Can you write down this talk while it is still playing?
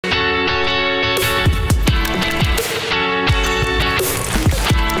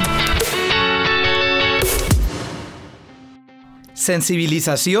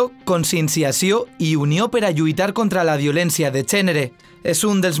sensibilització, conscienciació i unió per a lluitar contra la violència de gènere. És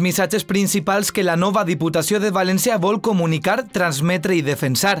un dels missatges principals que la nova Diputació de València vol comunicar, transmetre i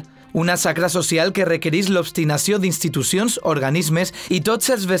defensar. Una xacra social que requereix l'obstinació d'institucions, organismes i tots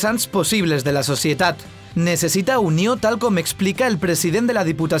els vessants possibles de la societat. Necessita unió, tal com explica el president de la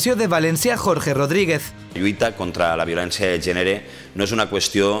Diputació de València, Jorge Rodríguez. La lluita contra la violència de gènere no és una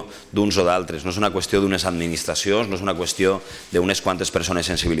qüestió d'uns o d'altres, no és una qüestió d'unes administracions, no és una qüestió d'unes quantes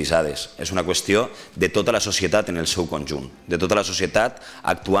persones sensibilitzades. És una qüestió de tota la societat en el seu conjunt, de tota la societat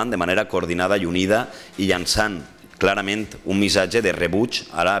actuant de manera coordinada i unida i llançant clarament un missatge de rebuig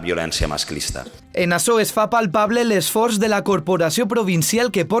a la violència masclista. En això es fa palpable l'esforç de la Corporació Provincial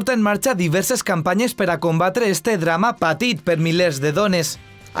que porta en marxa diverses campanyes per a combatre este drama patit per milers de dones.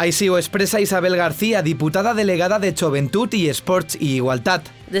 Així ho expresa Isabel García, diputada delegada de Joventut y Esports y Igualtat.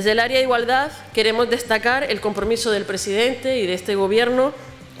 Desde el área de igualdad queremos destacar el compromiso del presidente y de este gobierno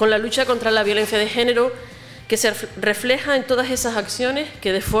con la lucha contra la violencia de género que se refleja en todas esas acciones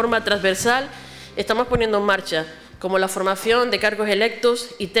que de forma transversal estamos poniendo en marcha, como la formación de cargos electos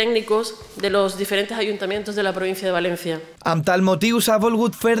y técnicos de los diferentes ayuntamientos de la provincia de València. Amb tal motiu s'ha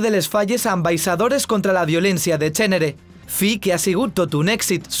volgut fer de les falles ambaixadores contra la violència de gènere, fi que ha sigut tot un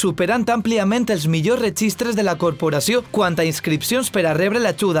èxit, superant àmpliament els millors registres de la corporació quant a inscripcions per a rebre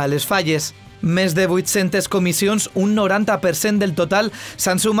l'ajuda a les falles. Més de 800 comissions, un 90% del total,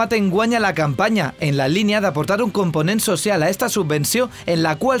 s'han sumat enguany a la campanya, en la línia d'aportar un component social a esta subvenció en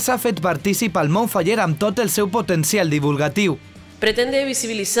la qual s'ha fet partícip al món faller amb tot el seu potencial divulgatiu. Pretende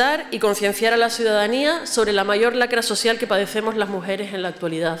visibilizar y concienciar a la ciudadanía sobre la mayor lacra social que padecemos las mujeres en la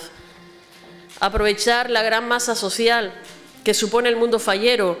actualidad. Aprovechar la gran masa social que supone el mundo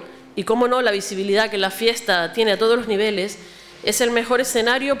fallero y, cómo no, la visibilidad que la fiesta tiene a todos los niveles, es el mejor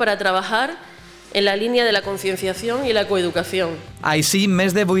escenario para trabajar en la línia de la concienciació i la coeducació. Així,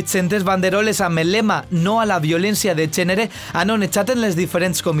 més de 800 banderoles amb el lema «No a la violència de gènere» han onejat en les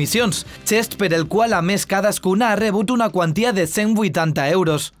diferents comissions, gest per el qual, a més, cadascuna ha rebut una quantia de 180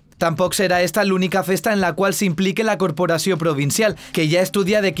 euros. Tampoc serà esta l'única festa en la qual s'implique la Corporació Provincial, que ja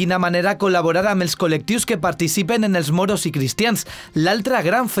estudia de quina manera col·laborar amb els col·lectius que participen en els moros i cristians, l'altra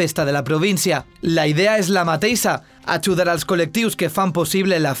gran festa de la província. La idea és la mateixa, ajudar als col·lectius que fan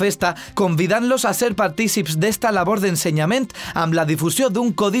possible la festa, convidant-los a ser partícips d'esta labor d'ensenyament amb la difusió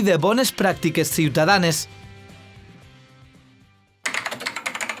d'un codi de bones pràctiques ciutadanes.